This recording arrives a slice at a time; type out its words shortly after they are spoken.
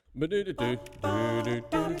Hello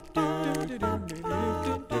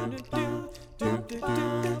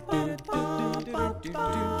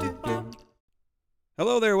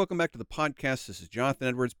there. Welcome back to the podcast. This is Jonathan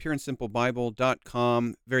Edwards,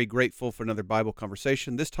 pureandsimplebible.com. Very grateful for another Bible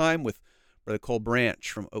conversation, this time with Brother Cole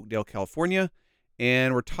Branch from Oakdale, California.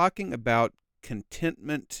 And we're talking about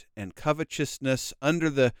contentment and covetousness under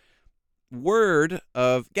the word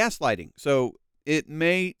of gaslighting. So it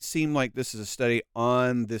may seem like this is a study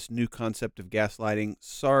on this new concept of gaslighting.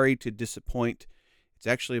 Sorry to disappoint. It's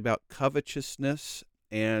actually about covetousness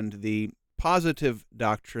and the positive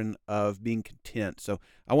doctrine of being content. So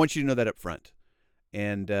I want you to know that up front.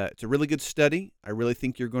 And it's a really good study. I really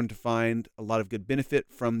think you're going to find a lot of good benefit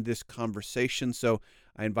from this conversation. So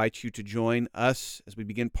I invite you to join us as we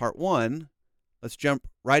begin part one. Let's jump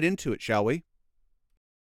right into it, shall we?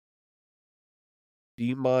 Do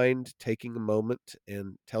you mind taking a moment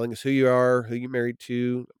and telling us who you are, who you're married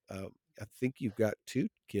to? I think you've got 2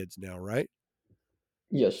 kids now, right?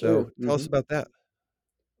 Yes, So sir. tell us about that.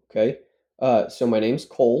 Okay. So my name's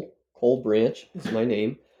Cole. Cole Branch is my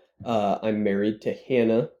name. I'm married to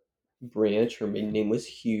Hannah Branch. Her maiden name was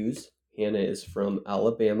Hughes. Hannah is from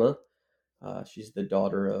Alabama. She's the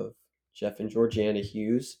daughter of Jeff and Georgiana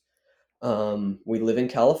Hughes. We live in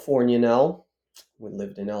California now. We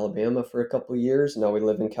lived in Alabama for a couple of years. Now we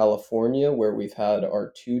live in California, where we've had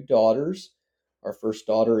our 2 daughters. Our first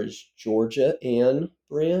daughter is Georgia Ann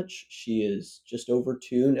Branch. She is just over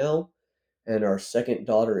 2 now. And our second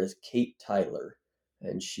daughter is Kate Tyler,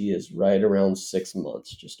 and she is right around 6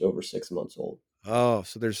 months, just over 6 months old. Oh,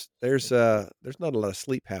 so there's not a lot of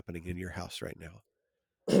sleep happening in your house right now.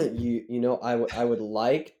 I would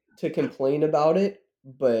like to complain about it,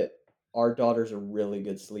 but our daughters are really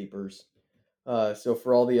good sleepers. So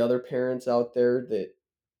for all the other parents out there that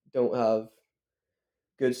don't have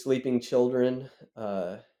good sleeping children,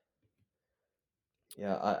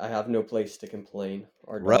 yeah, I have no place to complain.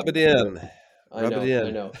 Our Rub it daughters are. in. I Rub it know, I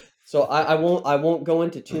in. know. So I won't go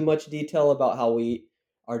into too much detail about how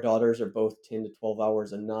our daughters are both 10 to 12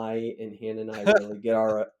 hours a night, and Hannah and I really get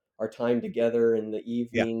our time together in the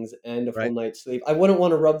Yeah, evenings and a full right. night's sleep. I wouldn't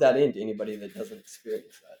want to rub that into anybody that doesn't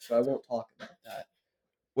experience that. So I won't talk about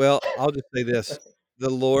Well, I'll just say this. The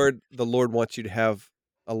Lord wants you to have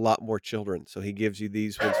a lot more children, so he gives you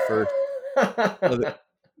these ones first so that.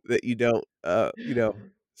 that you don't,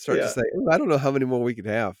 start to Yeah. say, "Ooh, I don't know how many more we could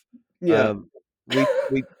have." Yeah. Um, we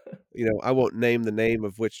I won't name the name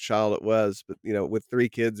of which child it was, but, with 3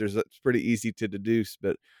 kids, it's pretty easy to deduce,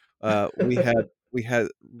 but, we had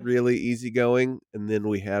really easygoing, and then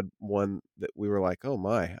we had one that we were like, "Oh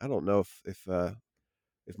my, I don't know if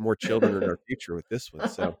more children are in our future with this one."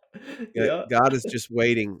 So, yeah, Yeah. God is just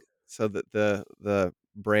waiting so that the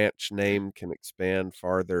branch name can expand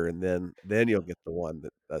farther, and then you'll get the one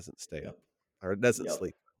that doesn't stay up Yep. or doesn't Yep.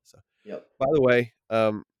 sleep. So, Yep. by the way,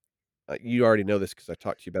 you already know this because I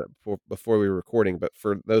talked to you about it before we were recording, but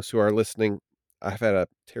for those who are listening, I've had a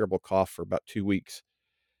terrible cough for about 2 weeks,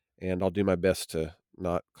 and I'll do my best to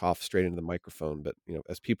not cough straight into the microphone, but,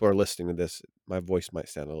 as people are listening to this, my voice might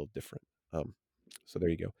sound a little different. So there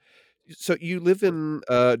you go. So you live in,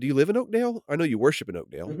 do you live in Oakdale? I know you worship in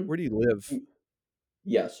Oakdale. Mhm. Where do you live?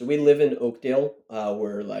 Yeah, so we live in Oakdale.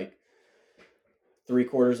 We're like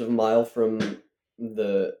 3/4 of a mile from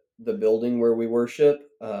the building where we worship.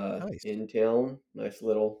 Nice. In town. Nice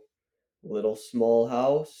little small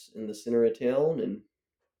house in the center of town, and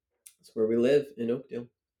that's where we live in Oakdale.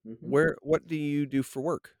 What do you do for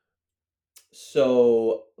work?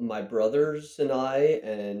 So my brothers and I,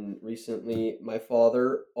 and recently my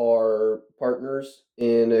father, are partners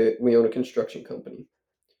we own a construction company.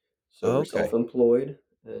 So we're Okay. self-employed,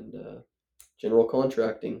 and general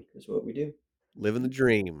contracting is what we do. Living the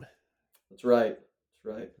dream. That's right. That's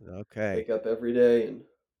right. Okay. Wake up every day and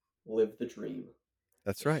live the dream.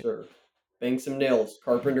 That's Yes, right. sir. Bang some nails.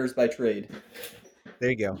 Carpenters by trade. There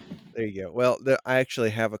you go. There you go. Well, I actually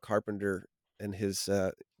have a carpenter and his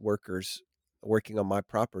workers working on my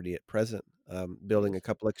property at present, building a Nice.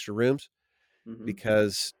 couple extra rooms Mm-hmm.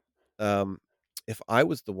 because um, if I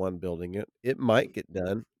was the one building it, it might get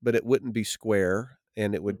done, but it wouldn't be square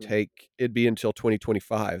and Mm-hmm. it'd be until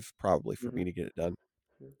 2025 probably for Mm-hmm. me to get it done.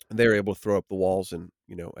 And they're able to throw up the walls in,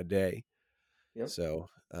 a day. Yep. So,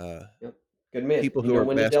 Yep. Good man. people You who know are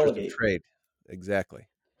when to masters of delegate. trade. Exactly.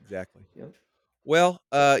 Exactly. Yep. Well,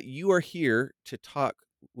 you are here to talk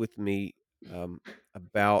with me um,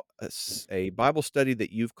 about a Bible study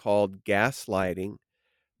that you've called Gaslighting,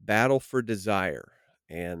 Battle for Desire.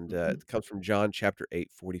 And Mm-hmm. it comes from John chapter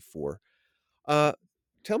 8:44. Uh,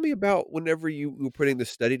 Tell me about whenever you were putting the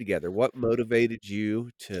study together. What motivated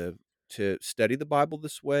you to study the Bible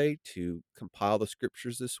this way, to compile the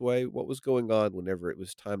scriptures this way? What was going on whenever it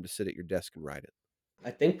was time to sit at your desk and write it?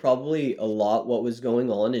 I think probably a lot what was going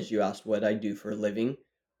on is you asked what I do for a living.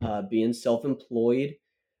 Being self-employed,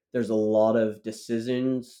 there's a lot of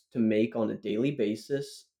decisions to make on a daily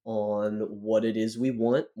basis on what it is we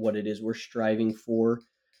want, what it is we're striving for,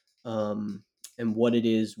 um, and what it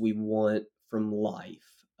is we want from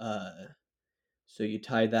life. So you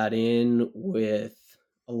tie that in with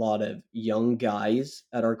a lot of young guys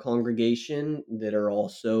at our congregation that are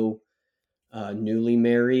also newly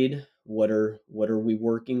married. What are we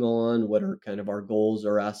working on? What are kind of our goals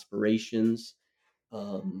or aspirations?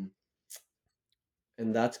 Um,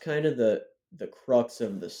 and that's kind of the crux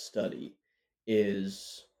of the study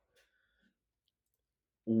is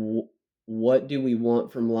w- what do we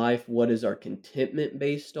want from life? What is our contentment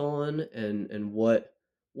based on? And what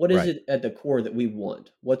is Right, it at the core that we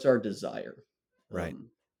want? What's our desire right.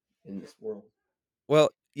 um, in this world? Well,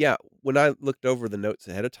 yeah, when I looked over the notes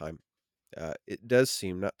ahead of time, it does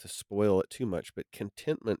seem, not to spoil it too much, but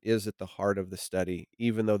contentment is at the heart of the study,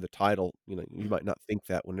 even though the title, you might not think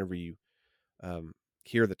that whenever you um,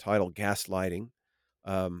 hear the title gaslighting,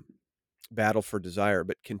 um, battle for desire,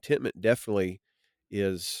 but contentment definitely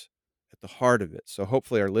is at the heart of it. So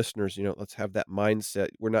hopefully our listeners, let's have that mindset.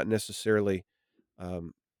 We're not necessarily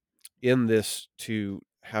um, in this to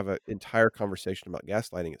have an entire conversation about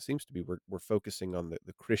gaslighting. It seems to be we're focusing on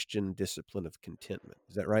the Christian discipline of contentment.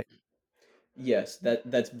 Is that right? Yes,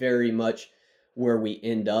 that's very much where we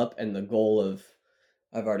end up, and the goal of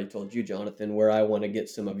I've already told you, Jonathan, where I want to get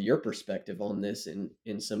some of your perspective on this and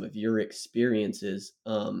in some of your experiences.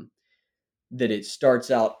 That it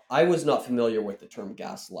starts out. I was not familiar with the term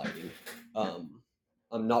gaslighting. Um,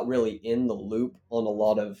 I'm not really in the loop on a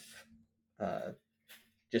lot of uh,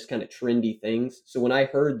 just kind of trendy things. So when I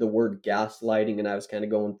heard the word gaslighting, and I was kind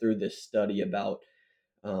of going through this study about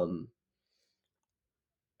um,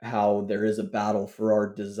 how there is a battle for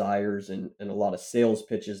our desires and a lot of sales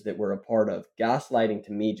pitches that we're a part of, gaslighting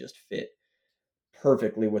to me just fit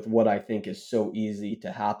perfectly with what I think is so easy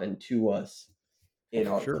to happen to us in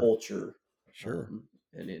our Sure, culture, sure.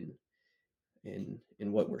 and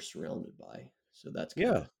in what we're surrounded by. So that's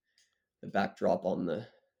kind Yeah. of the backdrop on the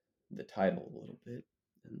title a little bit,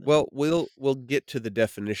 and Well, then we'll get to the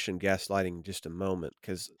definition gaslighting in just a moment,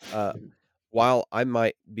 because while I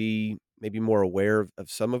might be maybe more aware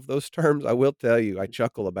of some of those terms, I will tell you I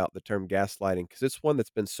chuckle about the term gaslighting because it's one that's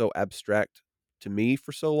been so abstract to me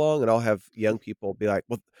for so long, and I'll have young people be like,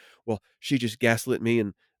 "Well, she just gaslit me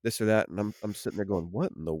and this or that," and I'm sitting there going,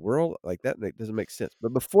 "What in the world?" Like, doesn't make sense.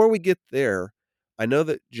 But before we get there, I know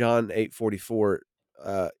that John 8:44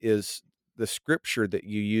 is the scripture that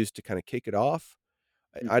you use to kinda kick it off.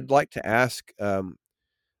 I'd Mhm. like to ask,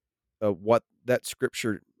 what that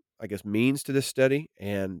scripture, I guess, means to this study,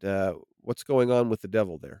 and what's going on with the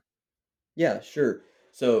devil there. Yeah, sure.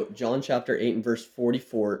 So John chapter 8 and verse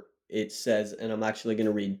 44, it says, and I'm actually going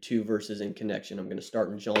to read two verses in connection. I'm going to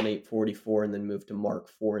start in John 8:44 and then move to Mark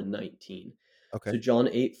 4 and 19. So Okay. John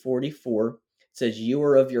 8:44 says, "You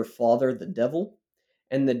are of your father the devil,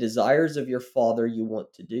 and the desires of your father you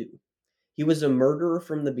want to do. He was a murderer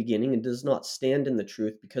from the beginning and does not stand in the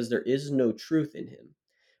truth because there is no truth in him.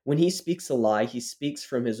 When he speaks a lie, he speaks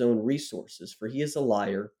from his own resources, for he is a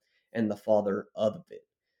liar and the father of it."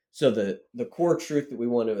 So the core truth that we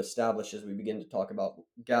want to establish as we begin to talk about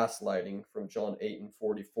gaslighting from John 8 and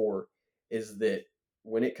 44 is that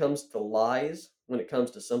when it comes to lies, when it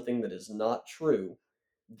comes to something that is not true,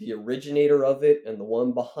 the originator of it and the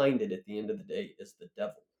one behind it at the end of the day is the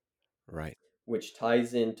devil, Right. which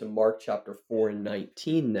ties into Mark chapter 4 and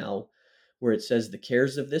 19 now, where it says, "The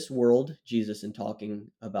cares of this world," Jesus, in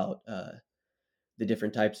talking about the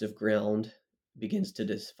different types of ground, begins to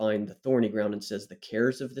define the thorny ground and says, "The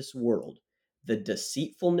cares of this world, the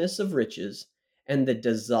deceitfulness of riches, and the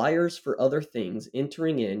desires for other things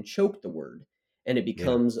entering in choke the word, and it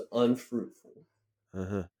Yeah. becomes unfruitful."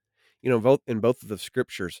 Uh-huh. Both of the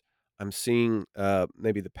scriptures, I'm seeing,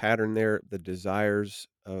 maybe the pattern there, the desires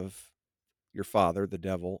of your father, the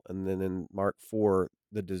devil, and then in Mark 4,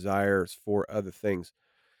 the desires for other things.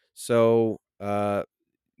 So,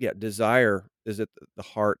 yeah, desire is at the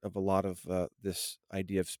heart of a lot of, this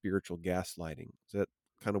idea of spiritual gaslighting. Is that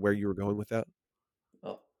kinda where you were going with that?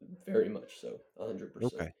 Oh, very much so,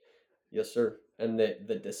 100%. Okay. Yes, sir. And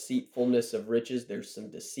the deceitfulness of riches, there's some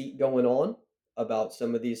deceit going on about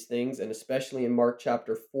some of these things. And especially in Mark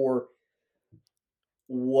chapter 4,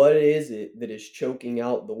 what is it that is choking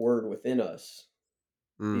out the word within us?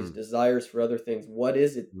 These Mm. desires for other things. What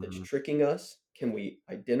is it that's Mhm. tricking us? Can we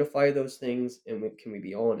identify those things, and can we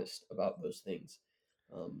be honest about those things?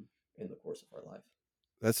 Um, in the course of our life.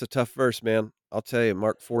 That's a tough verse, man. I'll tell you,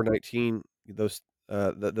 Mark 4:19, those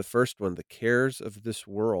the first one, the cares of this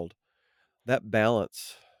world, that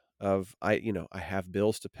balance of I have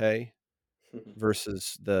bills to pay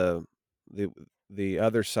versus the the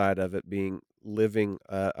other side of it being living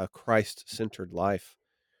a Christ-centered life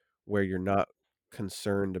where you're not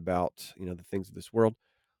concerned about, the things of this world.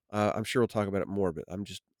 I'm sure we'll talk about it more, but I'm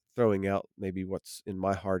just throwing out maybe what's in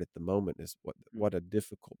my heart at the moment is what a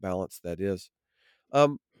difficult balance that is.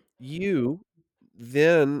 Um, you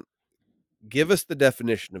then give us the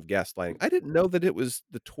definition of gaslighting. I didn't know that it was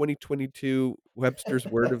the 2022 Webster's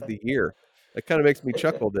Word of the Year. That kind of makes me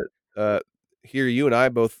chuckle that here you and I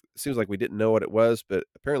both seems like we didn't know what it was, but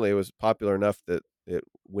apparently it was popular enough that it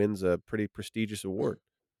wins a pretty prestigious award.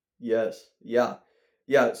 Yes. Yeah.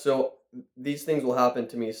 Yeah. So these things will happen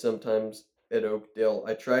to me sometimes at Oakdale.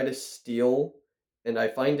 I try to steal, and I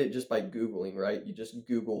find it just by Googling, right? You just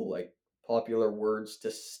Google like popular words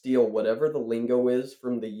to steal whatever the lingo is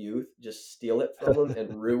from the youth, just steal it from them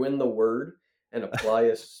and ruin the word and apply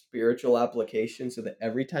a spiritual application so that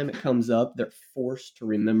every time it comes up, they're forced to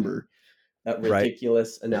remember that Right?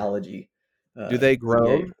 ridiculous analogy. Do they You gave.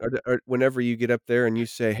 groan? Or whenever you get up there and you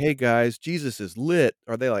say, "Hey guys, Jesus is lit,"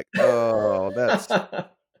 are they like, "Oh, that's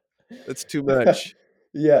too much."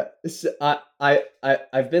 Yeah,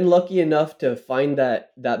 I've been lucky enough to find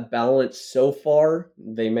that balance so far.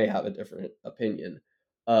 They may have a different opinion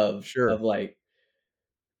of Sure. like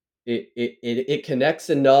it connects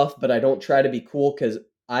enough, but I don't try to be cool because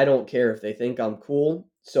I don't care if they think I'm cool.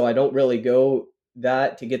 So I don't really go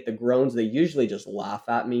that to get the groans. They usually just laugh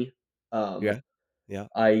at me. Um, Yeah. Yeah.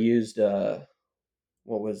 I used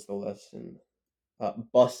what was the lesson?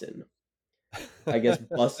 Bussin'. I guess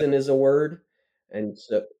bussin' is a word, and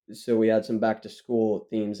so we had some back to school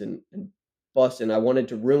themes and bussin'. I wanted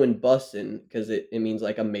to ruin bussin' because it means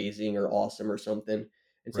like amazing or awesome or something,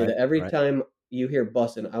 and say Right, that every right. time you hear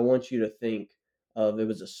bussin', I want you to think of it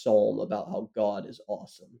was a psalm about how God is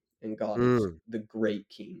awesome and God is Mm, the great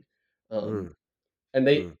King. Um, mm, and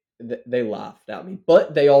mm. they laughed at me,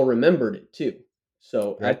 but they all remembered it too.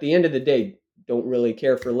 So Right. at the end of the day, don't really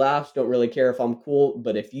care for laughs, don't really care if I'm cool,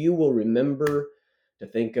 but if you will remember to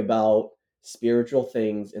think about spiritual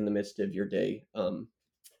things in the midst of your day,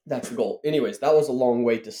 that's the goal. Anyways, that was a long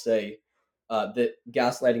way to say that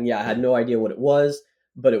gaslighting. Yeah, I had no idea what it was,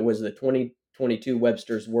 but it was the 2022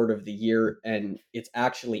 Webster's Word of the Year, and it's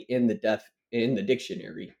actually in the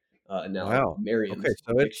dictionary now, Wow. Okay, Merriam's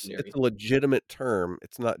so it's dictionary. a legitimate term.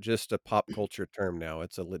 It's not just a pop culture term now.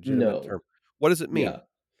 It's a legitimate No, term. What does it mean? yeah.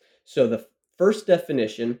 So the first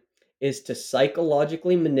definition is to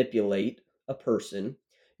psychologically manipulate a person,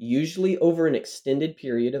 usually over an extended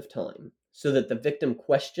period of time, so that the victim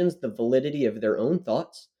questions the validity of their own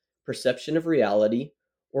thoughts, perception of reality,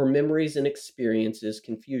 or memories and experiences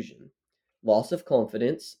confusion, loss of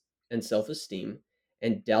confidence and self esteem,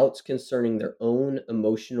 and doubts concerning their own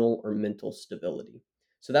emotional or mental stability.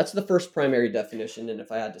 So that's the first primary definition. And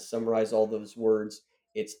if I had to summarize all those words,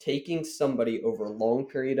 it's taking somebody over a long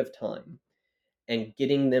period of time and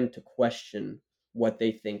getting them to question what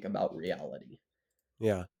they think about reality.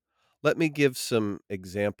 Yeah. Let me give some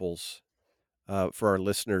examples, for our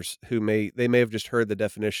listeners who may have just heard the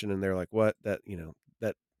definition and they're like, "What? That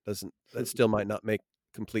that still might not make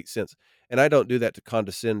complete sense." And I don't do that to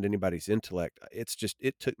condescend anybody's intellect. It's just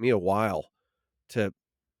it took me a while to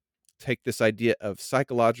take this idea of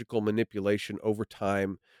psychological manipulation over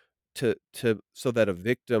time to so that a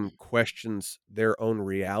victim questions their own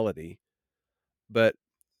reality. But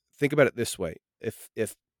think about it this way. If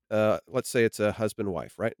let's say it's a husband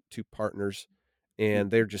wife, right? Two partners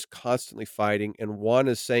and they're just constantly fighting and one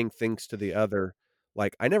is saying things to the other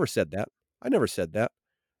like, "I never said that. I never said that."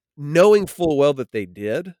 Knowing full well that they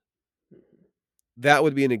did, that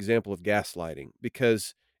would be an example of gaslighting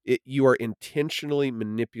because you are intentionally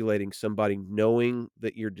manipulating somebody knowing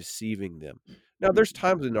that you're deceiving them. Now, there's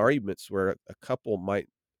times in arguments where a couple might,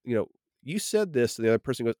 you know, you said this, and the other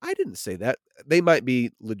person goes, "I didn't say that." They might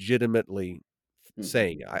be legitimately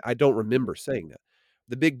saying it. I don't remember saying that.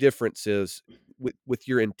 The big difference is with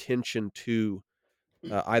your intention to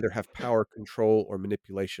either have power, control, or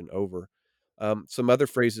manipulation over. Some other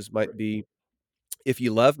phrases might Right. be, "If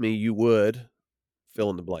you love me, you would." Fill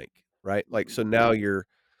in the blank, right? Like, so now you're,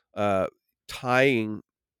 uh, tying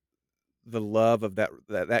the love of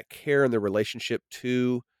that care in the relationship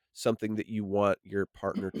to something that you want your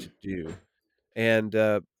partner to do, and,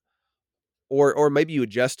 or maybe you would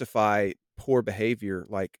justify poor behavior,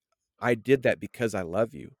 like, "I did that because I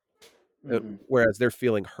love you," Mhm. whereas they're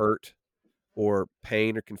feeling hurt, or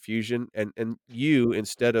pain or confusion, and you,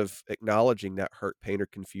 instead of acknowledging that hurt, pain, or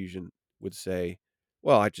confusion, would say,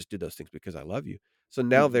 "Well, I just did those things because I love you." So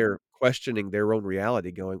now Hmm. they're questioning their own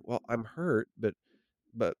reality going, "Well, I'm hurt, but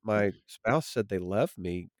my spouse said they love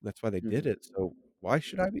me, that's why they did it, Hmm. so why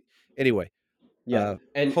should I be?" Anyway, Yeah,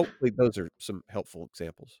 and hopefully those are some helpful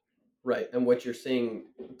examples. right, and what you're saying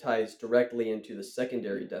ties directly into the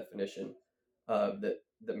secondary definition that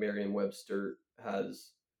Merriam-Webster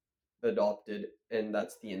has adopted, and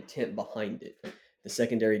that's the intent behind it. The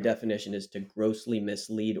secondary definition is to grossly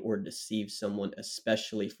mislead or deceive someone,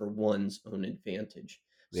 especially for one's own advantage.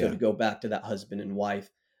 So to Yeah. go back to that husband and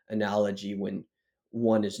wife analogy, when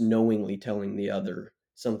one is knowingly telling the other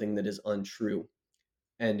something that is untrue,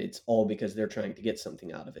 and it's all because they're trying to get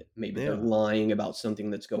something out of it. Maybe they're Yeah. lying about something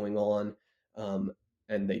that's going on, um,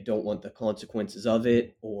 and they don't want the consequences of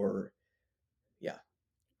it, or yeah,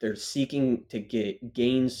 they're seeking to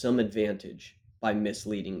gain some advantage by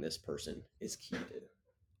misleading this person is key to as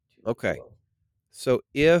Okay. well. So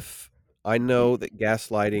if I know that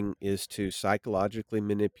gaslighting is to psychologically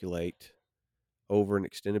manipulate over an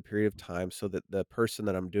extended period of time so that the person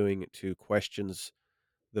that I'm doing it to questions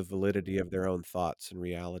the validity of their own thoughts and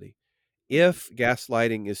reality. If Mhm.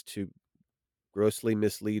 gaslighting is to grossly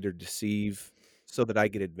mislead or deceive so that I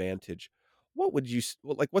get advantage, what would you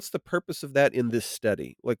like, what's the purpose of that in this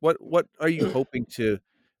study? Like, what are you hoping to,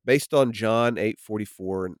 based on John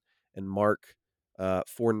 8:44 and Mark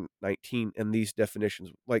 4:19 and these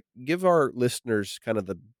definitions, like, give our listeners kind of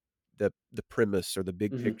the premise or the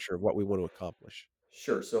big Mhm. picture of what we want to accomplish.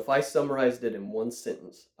 Sure. So if I summarized it in one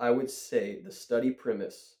sentence, I would say the study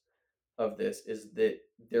premise of this is that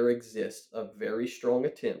there exists a very strong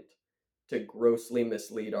attempt to grossly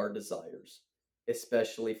mislead our desires,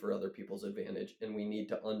 especially for other people's advantage, and we need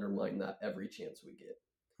to undermine that every chance we get.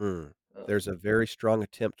 Hmm. There's Um, a very strong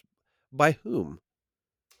attempt. By whom?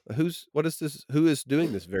 What is this? Who is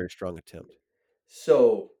doing this very strong attempt?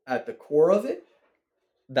 so at the core of it,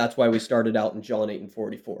 that's why we started out in John 8 and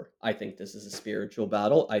 44. I think this is a spiritual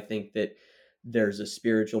battle. I think that there's a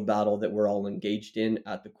spiritual battle that we're all engaged in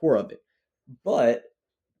at the core of it. But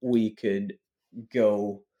we could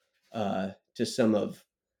go to some of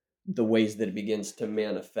the ways that it begins to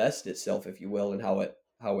manifest itself, if you will, and how it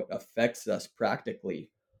affects us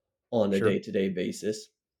practically on a Sure. day-to-day basis.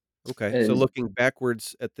 Okay, so And looking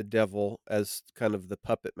backwards at the devil as kind of the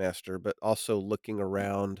puppet master, but also looking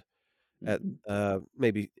around at, mhm,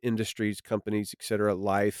 maybe industries, companies, etcetera,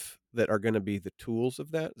 life that are gonna be the tools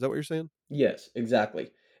of that. Is that what you're saying? yes,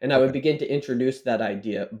 exactly. And I would Okay, begin to introduce that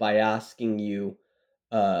idea by asking you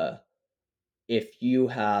uh, if you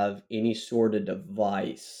have any sort of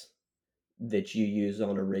device that you use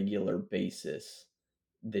on a regular basis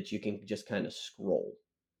that you can just kind of scroll.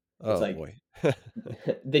 It's oh like boy.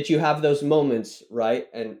 that you have those moments, right?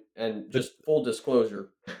 And The just full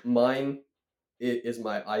disclosure, mine is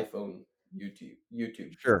my iPhone YouTube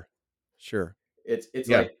feed. Sure, sure. It's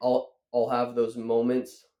Yeah, like I'll have those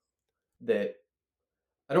moments that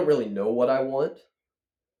I don't really know what I want,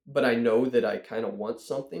 but I know that I kind of want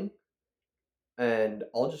something, and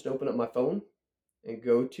I'll just open up my phone and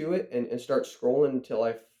go to it and start scrolling until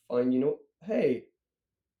I find, hey,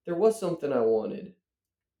 there was something I wanted,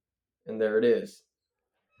 and there it is.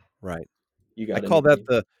 right. You I got call that anything?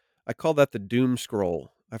 the I call that the doom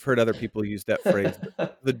scroll. I've heard other people use that phrase,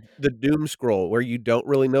 the doom scroll, where you don't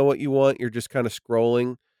really know what you want, you're just kinda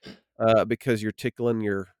scrolling, because you're tickling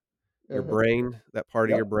your Uh-huh. brain, that part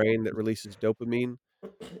of your Yep. brain that releases dopamine,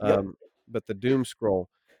 Yep. um, but the doom scroll.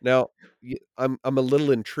 Now, I'm a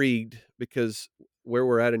little intrigued because where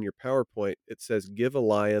we're at in your PowerPoint, it says, "Give a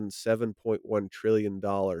lion $7.1 trillion,"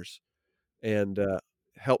 and,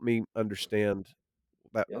 help me understand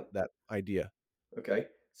that Yep. that idea. Okay.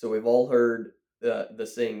 So we've all heard the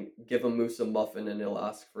saying, give a moose a muffin and he'll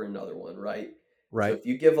ask for another one, right? So Right? if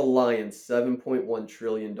you give a lion $7.1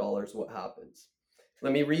 trillion, what happens?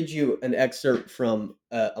 Let me read you an excerpt from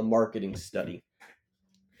a marketing study.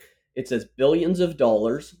 It says billions of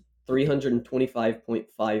dollars,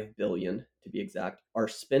 325.5 billion to be exact, are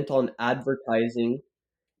spent on advertising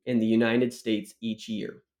in the United States each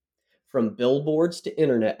year. From billboards to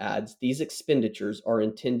internet ads, these expenditures are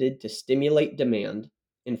intended to stimulate demand,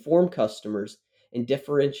 inform customers, and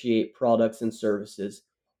differentiate products and services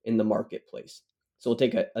in the marketplace. So we'll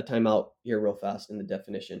take a time out here real fast in the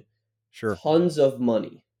definition. Sure. Tons of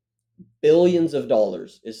money, billions of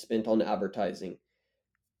dollars is spent on advertising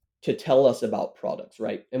to tell us about products,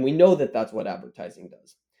 right? And we know that that's what advertising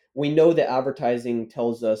does. We know that advertising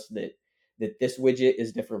tells us that this widget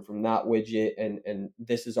is different from that widget, and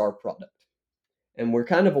this is our product, and we're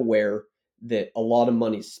kind of aware that a lot of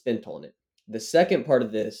money is spent on it. The second part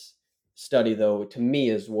of this study, though, to me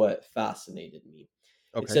is what fascinated me.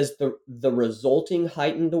 It Okay. says the resulting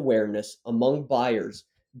heightened awareness among buyers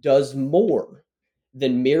does more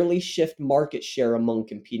than merely shift market share among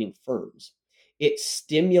competing firms. It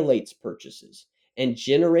stimulates purchases and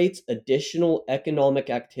generates additional economic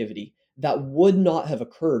activity that would not have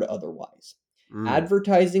occurred otherwise. Mm.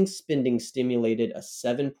 Advertising spending stimulated a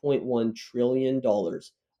 $7.1 trillion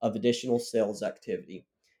of additional sales activity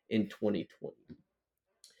in 2020.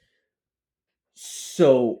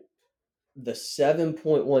 So the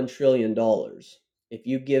 $7.1 trillion, if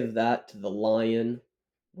you give that to the lion,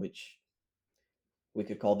 which we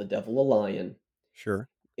could call the devil a lion, Sure.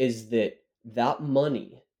 is that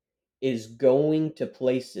money is going to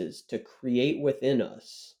places to create within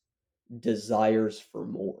us desires for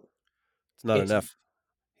more. It's not It's enough.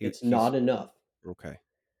 it's He's not enough. okay.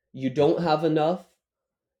 You don't Okay. have enough.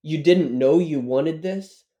 You didn't know you wanted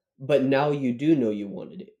this, but now you do know you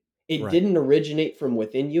wanted it. It Right. didn't originate from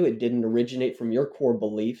within you. It didn't originate from your core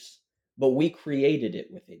beliefs, but we created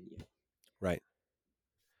it within you. Right.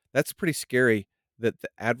 That's pretty scary that the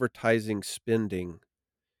advertising spending,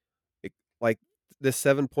 it, like this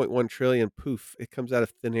 7.1 trillion, poof, it comes out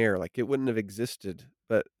of thin air. Like it wouldn't have existed.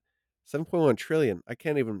 But 7.1 trillion, I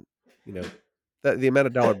can't even, you know, that the amount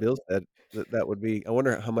of dollar bills that would be. I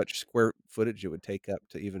wonder how much square footage it would take up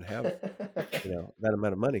to even have, that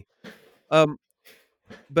amount of money. Um,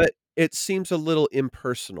 but it seems a little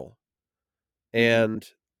impersonal. Mhm, And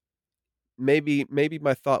maybe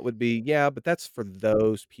my thought would be, "Yeah, but that's for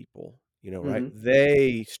those people," right? mhm.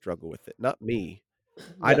 They struggle with it, not me.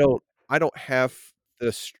 I Yeah, don't I don't have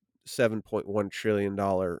this $7.1 trillion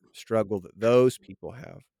struggle that those people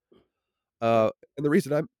have. yeah, And the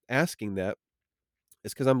reason I'm asking that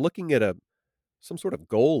is because 'cause I'm looking at some sort of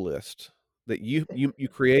goal list that you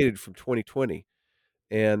created from 2020,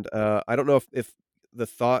 and, I don't know if the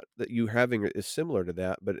thought that you're having is similar to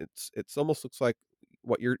that, but it's almost looks like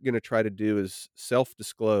what you're gonna try to do is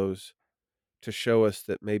self-disclose to show us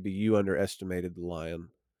that maybe you underestimated the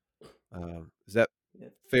lion. Is that yeah.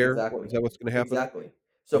 fair? Exactly. Is that what's gonna happen? Exactly.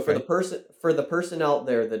 So Okay. for the person out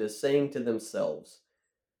there that is saying to themselves,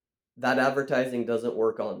 that advertising doesn't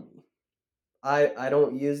work on me. I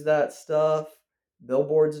don't use that stuff.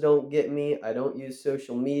 Billboards don't get me. I don't use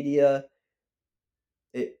social media.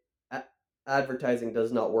 It a- Advertising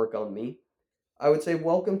does not work on me. I would say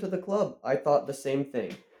welcome to the club. I thought the same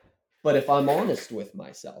thing. But if I'm honest with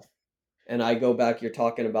myself and I go back, you're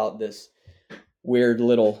talking about this weird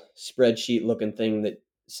little spreadsheet looking thing that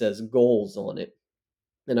says goals on it.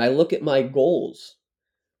 And I look at my goals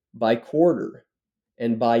by quarter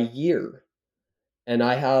and by year. And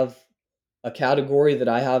I have a category that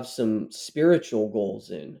I have some spiritual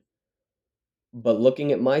goals in. But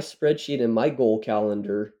looking at my spreadsheet and my goal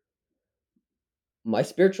calendar, my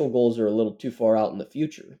spiritual goals are a little too far out in the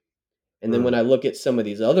future. And then when Mm, I look at some of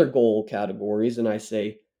these other goal categories and I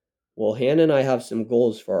say, well, Hannah and I have some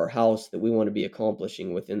goals for our house that we want to be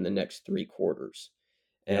accomplishing within the next 3 quarters.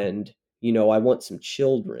 yeah, And, I want some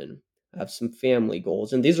children. I have some family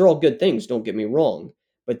goals. And these are all good things, don't get me wrong.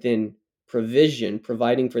 But then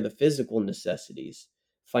providing for the physical necessities,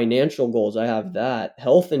 financial goals, I have that.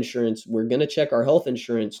 Health insurance, we're going to check our health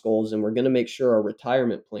insurance goals and we're going to make sure our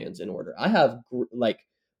retirement plan's in order. I have like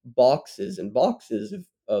boxes and boxes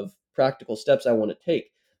of practical steps I want to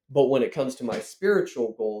take. But when it comes to my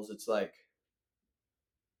spiritual goals, it's like,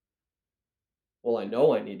 well, I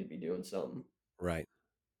know I need to be doing something, right,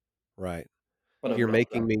 right. but I'm You're not.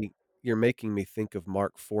 making me you're making me think of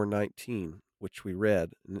Mark 4:19, which we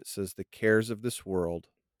read, and it says, "The cares of this world,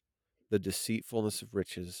 the deceitfulness of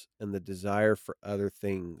riches, and the desire for other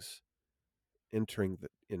things entering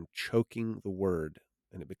and choking the word,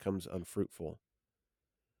 and it becomes unfruitful."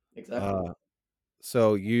 Exactly. Uh,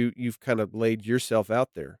 so you've kind of laid yourself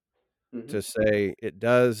out there Hmm. to say it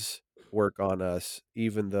does work on us,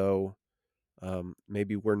 even though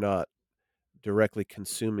maybe we're not directly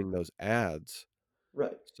consuming those ads.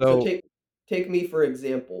 Right. So So take me for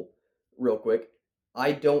example, real quick.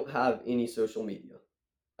 I don't have any social media.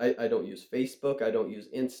 I don't use Facebook. I don't use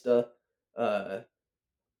Insta, uh,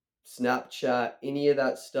 Snapchat, any of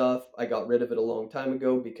that stuff. I got rid of it a long time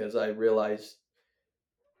ago because I realized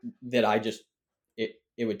that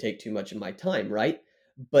it would take too much of my time, right?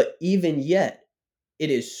 But even yet, it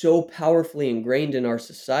is so powerfully ingrained in our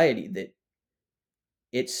society that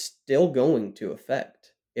it's still going to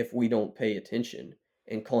affect if we don't pay attention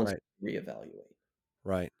and right, constantly reevaluate.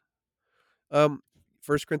 right.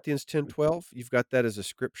 1 Corinthians 10:12, you've got that as a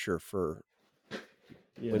scripture for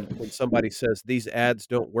Yeah. when somebody says these ads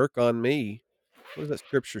don't work on me. What does that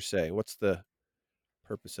scripture say? What's the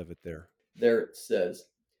purpose of it there? There it says,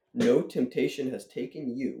 "No temptation has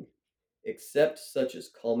taken you except such as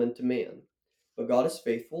common to man. But God is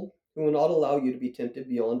faithful, who will not allow you to be tempted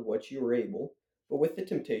beyond what you are able, but with the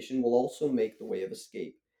temptation will also make the way of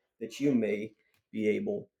escape, that you may be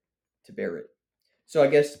able to bear it." So I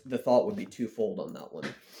guess the thought would be twofold on that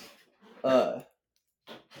one. Uh,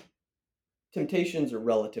 Temptations are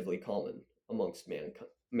relatively common amongst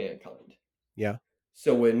mankind. Yeah,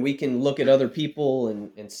 So when we can look at other people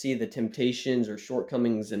and see the temptations or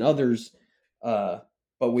shortcomings in others, uh,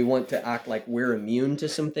 but we want to act like we're immune to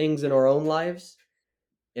some things in our own lives,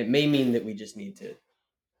 it may mean that we just need to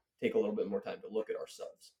take a little bit more time to look at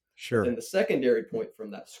ourselves. But sure. then the secondary point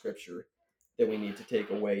from that scripture that we need to take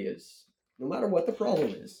away is, no matter what the problem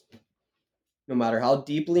is, no matter how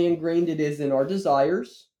deeply ingrained it is in our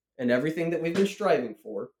desires and everything that we've been striving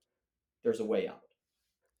for, there's a way out.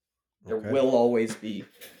 There Okay. will always be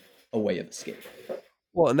a way of escape.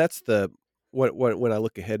 Well, and that's the what when I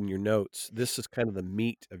look ahead in your notes, this is kind of the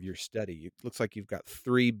meat of your study. It looks like you've got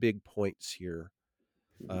 3 big points here,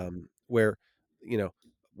 Mhm. where, you know,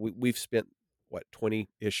 we've spent, what,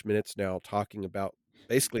 20-ish minutes now talking about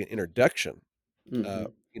basically an introduction,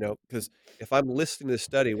 Mhm. because if I'm listening to this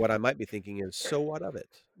study, what I might be thinking is, "So what of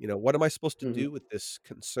it?" What am I supposed to Mhm. do with this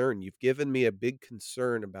concern? You've given me a big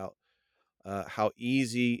concern about, how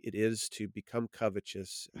easy it is to become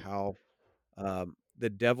covetous, how the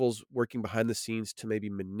devil's working behind the scenes to maybe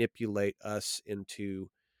manipulate us into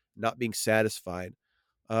not being satisfied.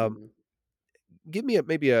 Um, Mhm. Give me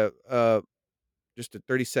maybe a just a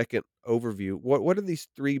 30-second overview. What are these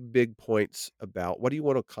 3 big points about? What do you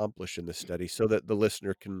want to accomplish in this study so that the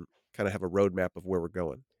listener can kind of have a roadmap of where we're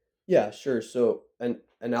going? Yeah, sure. So an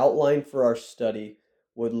outline for our study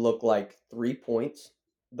would look like 3 points.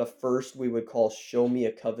 The first we would call "Show Me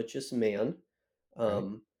a Covetous Man." Okay.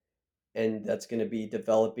 Um, and that's going to be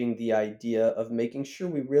developing the idea of making sure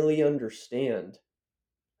we really understand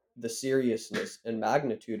the seriousness and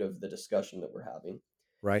magnitude of the discussion that we're having.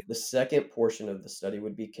 Right. The second portion of the study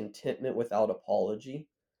would be "Contentment without apology."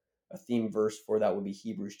 A theme verse for that would be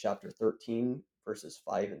Hebrews chapter 13, verses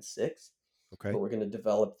 5 and 6, Okay. where we're going to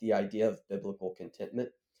develop the idea of biblical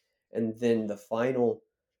contentment. And then the final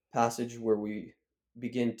passage where we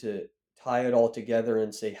begin to tie it all together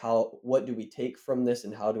and say, what do we take from this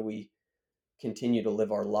and how do we continue to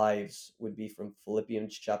live our lives, would be from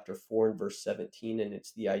Philippians chapter 4 and verse 17. And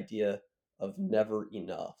it's the idea of never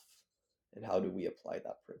enough. And how do we apply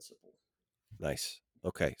that principle? Nice.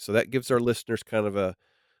 Okay. So that gives our listeners kind of a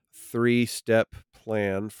 3-step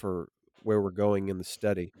plan for where we're going in the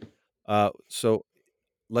study. So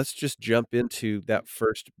let's just jump into that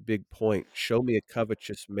first big point. Show me a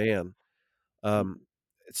covetous man. Um,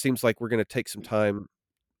 Mhm. it seems like we're going to take some time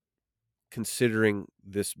considering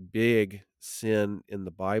this big sin in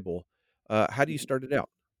the Bible. How do you Mhm. start it out?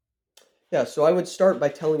 Yeah, so I would start by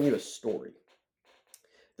telling you a story.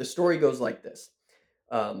 The story goes like this.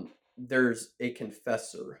 There's a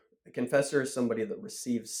confessor. A confessor is somebody that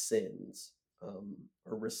receives sins, or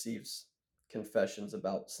receives confessions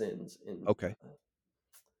about sins. Okay.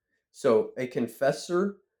 So a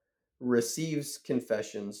confessor receives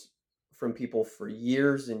confessions from people for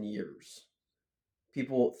years and years.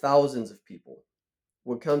 People, thousands of people,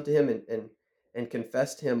 would come to him and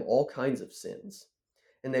confess to him all kinds of sins.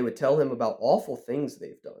 And they would tell him about awful things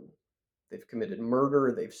they've done. They've committed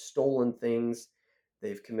murder, they've stolen things,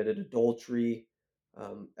 they've committed adultery,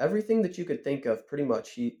 everything that you could think of. Pretty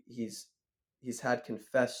much, he's had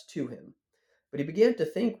confessed to him. But he began to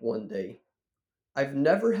think one day, I've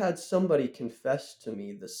never had somebody confess to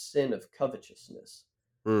me the sin of covetousness.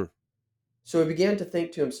 Mm, So he began to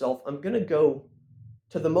think to himself, I'm going to go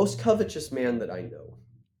to the most covetous man that I know,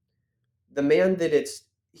 the man that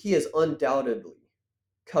he is undoubtedly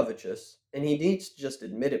covetous, and he needs to just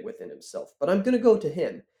admit it within himself. But I'm going to go to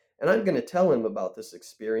him, and I'm going to tell him about this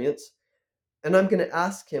experience, and I'm going to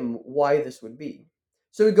ask him why this would be.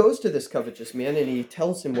 So he goes to this covetous man, and he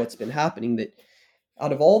tells him what's been happening, that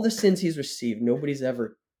out of all the sins he's received, nobody's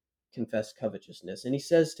ever confessed covetousness. And he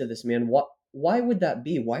says to this man, why would that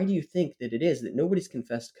be? Why do you think that it is that nobody's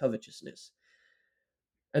confessed covetousness?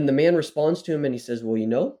 And the man responds to him, and he says,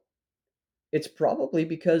 well, it's probably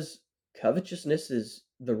because covetousness is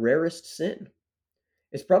the rarest sin.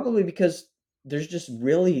 It's probably because there's just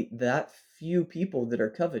really that few people that are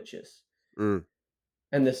covetous. mm,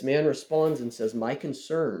 And this man responds and says, my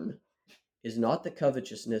concern is not that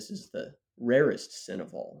covetousness is the rarest sin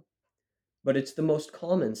of all, but it's the most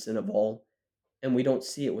common sin of all, and we don't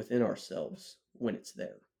see it within ourselves when it's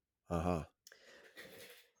there. uh-huh.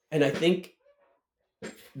 And I think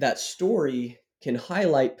that story can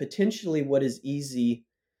highlight potentially what is easy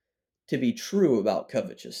to be true about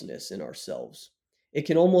covetousness in ourselves. It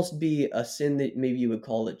can almost be a sin that maybe you would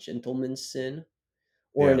call a gentleman's sin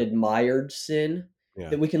or an Yeah. admired sin, Yeah.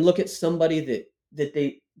 that we can look at somebody that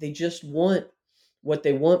they just want what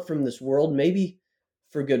they want from this world, maybe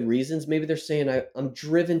for good reasons. Maybe they're saying, I'm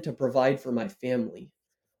driven to provide for my family.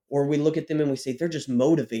 Or we look at them and we say, they're just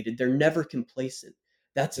motivated. They're never complacent.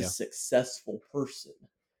 That's a Yeah. successful person.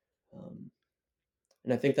 Um,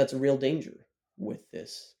 and I think that's a real danger with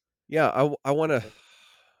this. Yeah. I want to.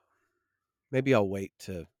 Maybe I'll wait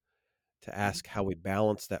to Mhm. ask how we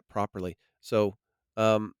balance that properly. So,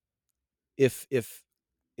 um, if if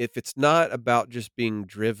it's not about just being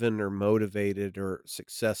driven or motivated or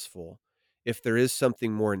successful, if there is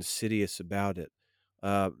something more insidious about it,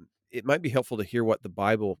 it might be helpful to hear what the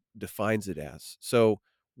Bible defines it as. So,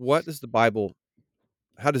 what does the Bible?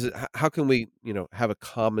 How does it? How can we, have a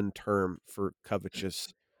common term for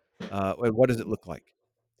covetous? And what does it look like?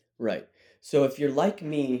 Right. So if you're like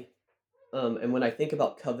me, and when I think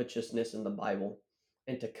about covetousness in the Bible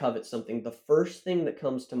and to covet something, the first thing that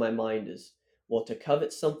comes to my mind is, well, to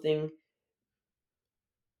covet something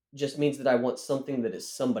just means that I want something that is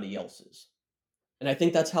somebody else's. And I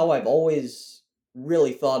think that's how I've always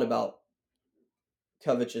really thought about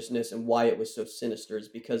covetousness and why it was so sinister, is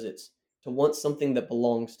because it's to want something that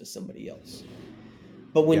belongs to somebody else.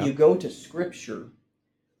 But when Yeah. you go to scripture,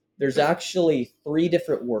 there's actually three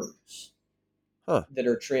different words Huh. that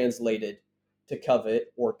are translated to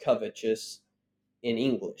covet or covetous in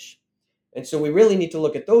English. And so we really need to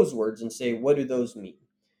look at those words and say, what do those mean?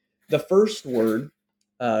 The first word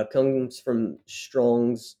comes from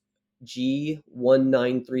Strong's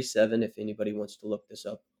G1937, if anybody wants to look this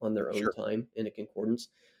up on their own Sure. time in a concordance.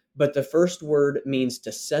 But the first word means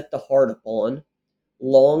to set the heart upon,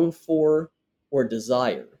 long for, or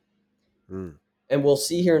desire. Mm, And we'll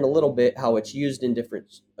see here in a little bit how it's used in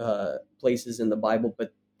different places in the Bible,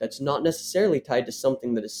 but that's not necessarily tied to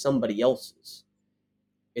something that is somebody else's.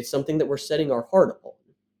 It's something that we're setting our heart upon.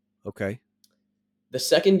 okay. The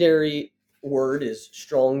secondary word is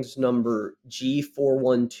Strong's number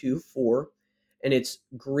G4124, and it's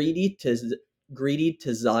greedy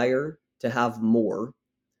desire to have more,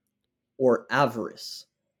 or avarice.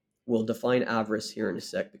 We'll define avarice here in a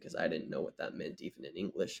sec because I didn't know what that meant even in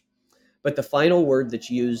English. But the final word that's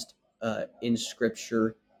used in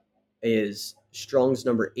Scripture is Strong's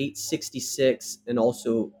number 866 and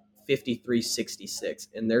also 5366,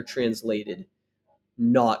 and they're translated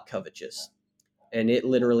not covetous. And it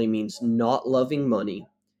literally means not loving money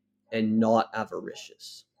and not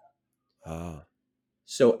avaricious. Ah.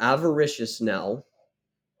 So, avaricious now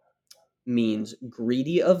means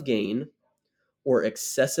greedy of gain or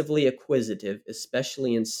excessively acquisitive,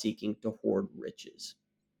 especially in seeking to hoard riches.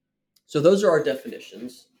 So, those are our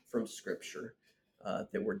definitions from Scripture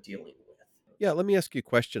that we're dealing with. Yeah, let me ask you a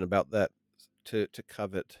question about that. To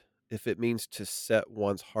covet, if it means to set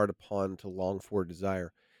one's heart upon, to long for,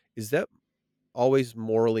 desire, is that always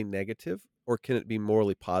morally negative, or can it be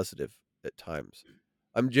morally positive at times?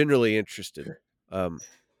 I'm generally interested. Um,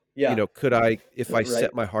 Yeah, could I, if I right.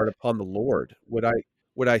 set my heart upon the Lord,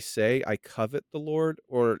 would I say I covet the Lord,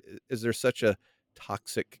 or is there such a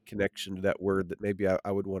toxic connection to that word that maybe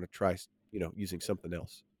I would want to try, using something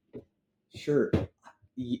else? Sure.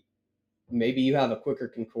 Maybe you have a quicker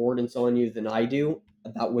concordance on you than I do.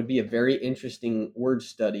 That would be a very interesting word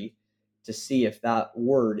study to see if that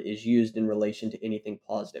word is used in relation to anything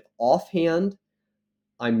positive. Offhand,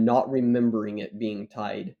 I'm not remembering it being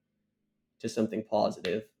tied to something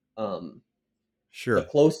positive. The Sure.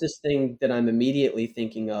 closest thing that I'm immediately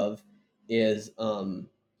thinking of is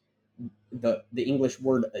the English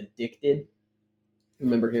word addicted. I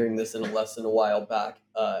remember hearing this in a lesson a while back.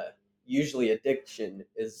 Usually, addiction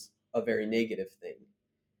is a very negative thing.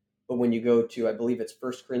 But when you go to, I believe it's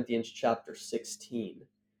First Corinthians chapter 16,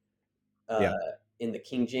 uh, Yeah. in the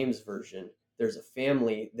King James Version, there's a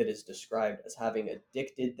family that is described as having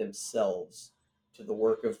addicted themselves to the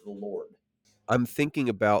work of the Lord. I'm thinking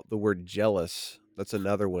about the word jealous. That's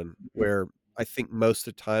another one Mhm, where I think most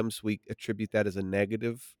of the times we attribute that as a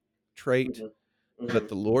negative trait, mhm, but mhm,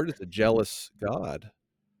 the Lord is a jealous God.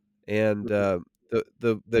 And mhm,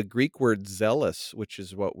 the Greek word zealous, which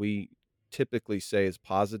is what we typically say is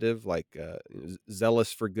positive, like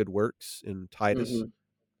zealous for good works in Titus mhm,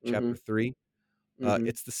 chapter mhm, 3, mhm.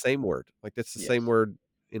 it's the same word. Like that's the same Yes. word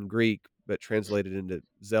in Greek, but translated into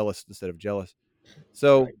zealous instead of jealous.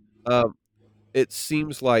 So, Right. um, it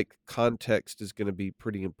seems like context is gonna be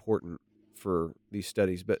pretty important for these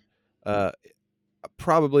studies, but, uh,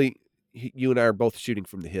 probably you and I are both shooting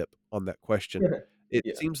from the hip on that question. It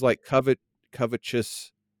Yeah. seems like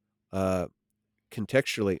covetous, uh,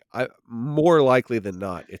 contextually, more likely than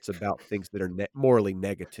not, it's about things that are morally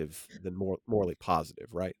negative than morally positive,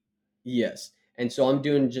 right? Yes. And so I'm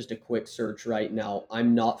doing just a quick search right now.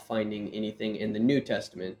 I'm not finding anything in the New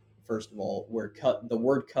Testament, first of all, where the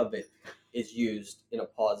word covet is used in a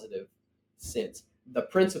positive sense. The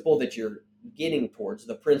principle that you're getting towards,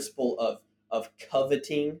 the principle of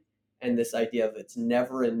coveting and this idea of it's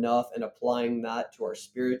never enough and applying that to our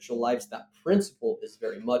spiritual lives, that principle is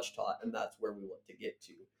very much taught, and that's where we want to get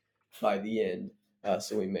to by the end.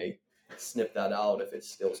 So we may snip that out if it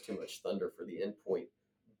steals too much thunder for the end point,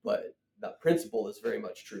 but that principle is very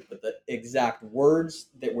much true. But the exact words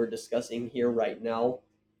that we're discussing here right now,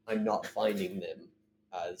 I'm not finding them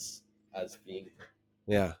as being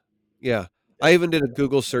Yeah. Yeah. I even did a designated.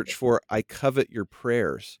 Google search for "I covet your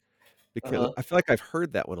prayers" Uh because huh. I feel like I've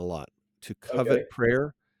heard that one a lot, to Okay. covet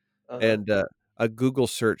prayer, Uh huh. and, a Google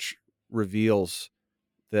search reveals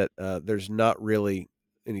that, there's not really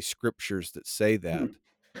any scriptures that say that,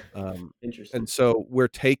 Hmm. um, Interesting. and so we're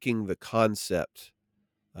taking the concept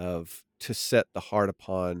of "to set the heart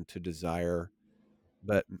upon, to desire,"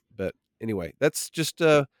 but but anyway, that's just,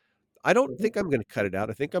 I don't think I'm gonna cut it out.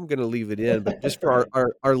 I think I'm gonna leave it in, but just for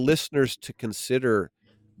Right. our listeners to consider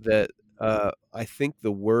that, I think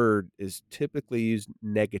the word is typically used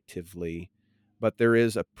negatively, but there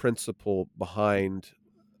is a principle behind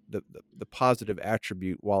the positive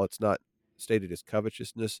attribute. While it's not stated as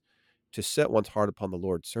covetousness, to set one's heart upon the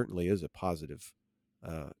Lord certainly is a positive,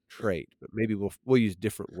 trait, but maybe we'll use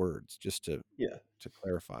different words just Yeah. to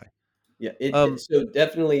clarify. Yeah, Um, so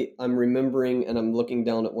definitely I'm remembering and I'm looking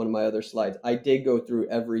down at one of my other slides. I did go through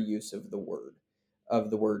every use of the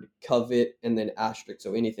word covet and then asterisk.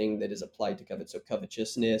 So anything that is applied to covet. So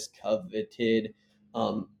covetousness, coveted,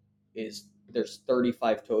 um, is there's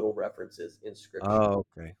 35 total references in scripture. oh,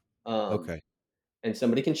 okay, Um, okay. and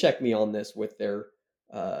somebody can check me on this with their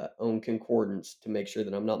own concordance to make sure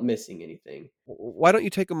that I'm not missing anything. Why don't you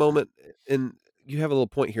take a moment, and you have a little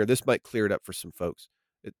point here. This might clear it up for some folks.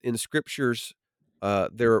 In scriptures,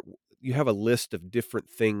 there you have a list of different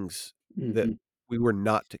things that Hmm. we were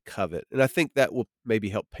not to covet, and I think that will maybe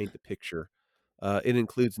help paint the picture. It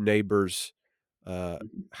includes neighbors, uh,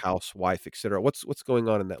 house, wife, etc. What's going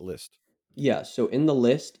on in that list? Yeah, so in the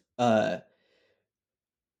list,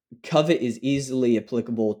 covet is easily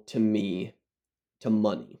applicable to me, to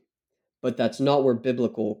money. But that's not where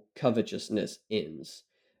biblical covetousness ends.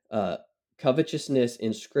 Uh, Covetousness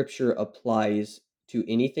in Scripture applies to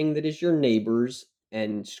anything that is your neighbor's,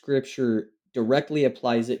 and Scripture directly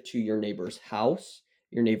applies it to your neighbor's house,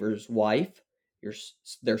 your neighbor's wife, your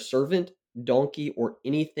their servant, donkey, or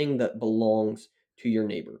anything that belongs to your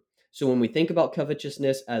neighbor. So when we think about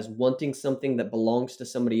covetousness as wanting something that belongs to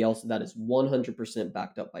somebody else, that is 100%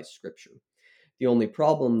 backed up by Scripture. The only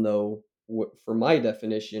problem, though, for my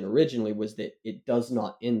definition originally, was that it does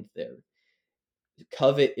not end there.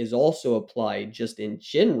 Covet is also applied just in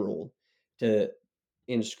general to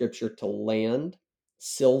in scripture to land,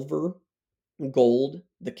 silver, gold,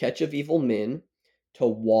 the catch of evil men, to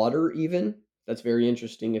water even. That's very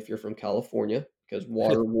interesting if you're from California because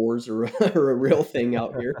water wars are, are a real thing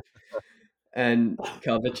out here. And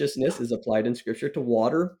covetousness is applied in scripture to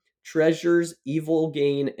water, treasures, evil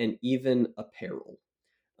gain, and even apparel.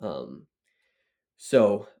 Um,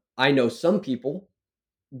 So I know some people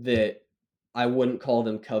that I wouldn't call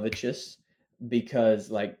them covetous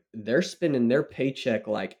because like they're spending their paycheck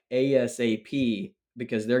like ASAP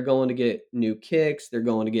because they're going to get new kicks, they're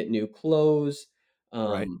going to get new clothes,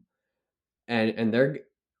 Right? um, and they're.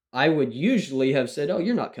 I would usually have said, "Oh,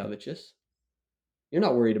 you're not covetous. You're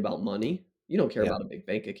not worried about money. You don't care Yeah, about a big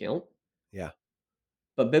bank account." yeah.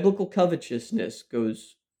 But biblical covetousness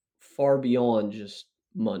goes far beyond just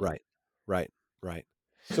money. Right, right, right.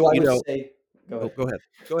 So I You would know, say, go oh, ahead. go ahead.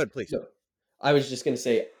 Go ahead, please. No, I was just going to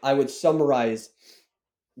say, I would summarize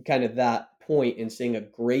kind of that point in saying a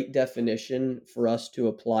great definition for us to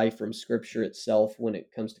apply from scripture itself when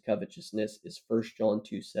it comes to covetousness is 1 John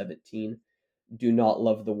 2:17. Do not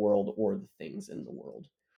love the world or the things in the world.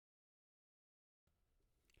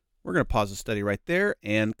 We're going to pause the study right there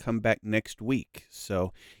and come back next week.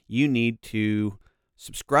 So you need to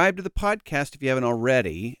subscribe to the podcast if you haven't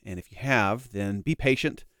already. And if you have, then be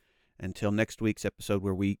patient until next week's episode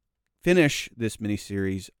where we finish this mini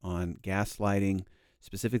series on gaslighting,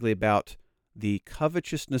 specifically about the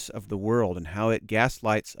covetousness of the world and how it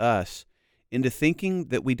gaslights us into thinking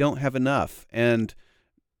that we don't have enough and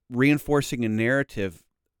reinforcing a narrative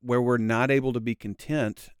where we're not able to be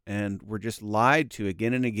content and we're just lied to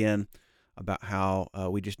again and again about how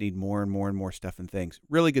we just need more and more and more stuff and things.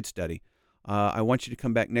 Really good study. I want you to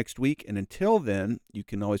come back next week, and until then, you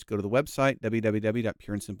can always go to the website,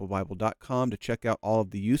 www.pureandsimplebible.com, to check out all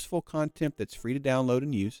of the useful content that's free to download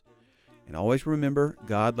and use. And always remember,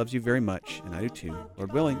 God loves you very much, and I do too.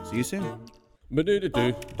 Lord willing, see you soon.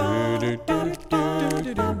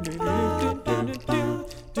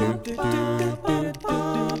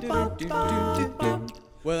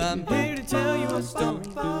 Well, I'm here to tell you a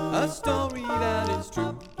story that is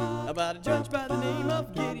true, about a judge by the name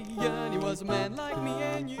of Gideon. He was a man